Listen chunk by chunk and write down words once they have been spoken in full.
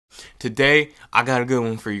today I got a good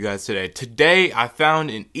one for you guys today. Today I found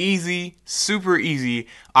an easy, super easy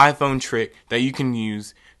iPhone trick that you can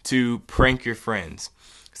use to prank your friends.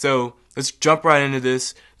 So let's jump right into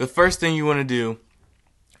this. The first thing you want to do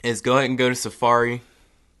is go ahead and go to Safari.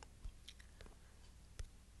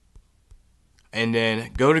 And then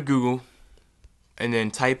go to Google. And then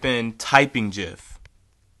type in typing GIF.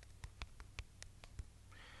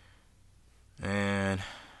 And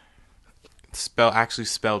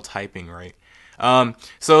spell typing right.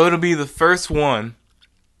 So it'll be the first one.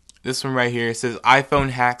 This one right here. It says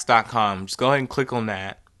iPhoneHacks.com. Just go ahead and click on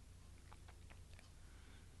that.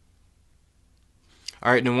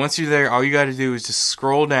 Alright, then once you're there, all you gotta do is just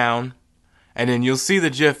scroll down, and then you'll see the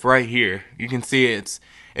GIF right here. You can see it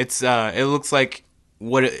looks like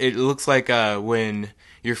when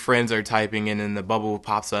your friends are typing and then the bubble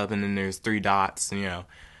pops up and then there's 3 dots, you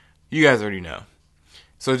guys already know.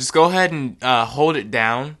 So just go ahead and hold it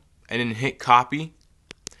down and then hit copy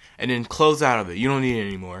and then close out of it. You don't need it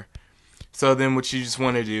anymore. So then what you just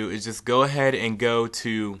want to do is just go ahead and go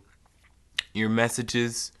to your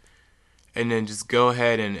messages and then just go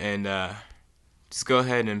ahead and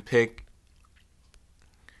pick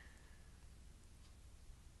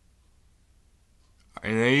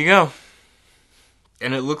and there you go.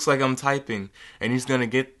 And it looks like I'm typing and he's gonna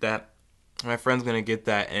get that. My friend's gonna get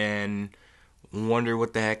that and wonder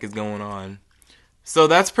what the heck is going on. So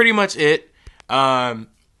that's pretty much it.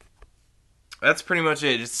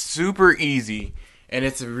 It's super easy, and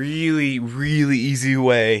it's a really, really easy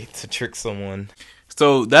way to trick someone.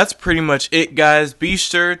 So that's pretty much it, guys. Be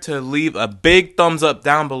sure to leave a big thumbs up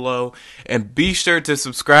down below, and be sure to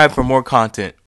subscribe for more content.